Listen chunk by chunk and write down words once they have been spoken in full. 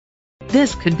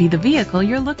This could be the vehicle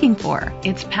you're looking for.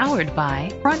 It's powered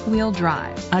by front-wheel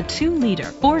drive, a 2-liter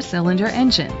 4-cylinder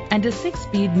engine, and a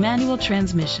 6-speed manual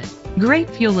transmission. Great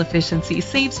fuel efficiency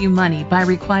saves you money by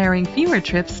requiring fewer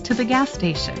trips to the gas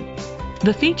station.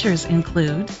 The features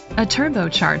include a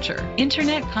turbocharger,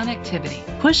 internet connectivity,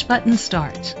 push-button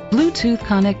start, Bluetooth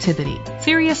connectivity,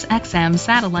 Sirius XM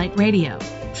satellite radio,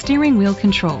 steering wheel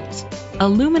controls,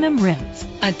 aluminum rims,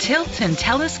 a tilt and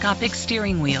telescopic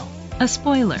steering wheel, a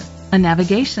spoiler, a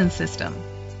navigation system.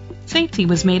 Safety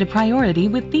was made a priority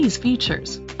with these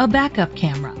features: a backup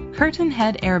camera, curtain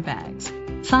head airbags,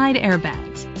 side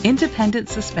airbags, independent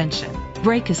suspension,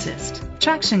 brake assist,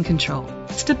 traction control,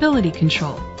 stability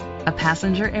control, a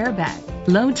passenger airbag,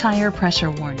 low tire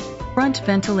pressure warning, front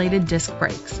ventilated disc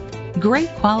brakes. Great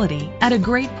quality at a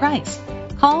great price.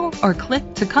 Call or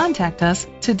click to contact us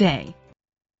today.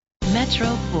 Metro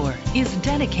Ford is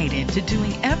dedicated to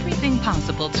doing everything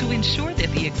possible to ensure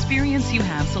that the experience you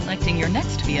have selecting your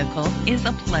next vehicle is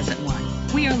a pleasant one.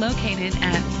 We are located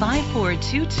at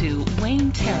 5422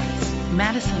 Wayne Terrace,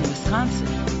 Madison, Wisconsin,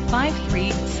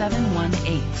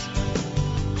 53718.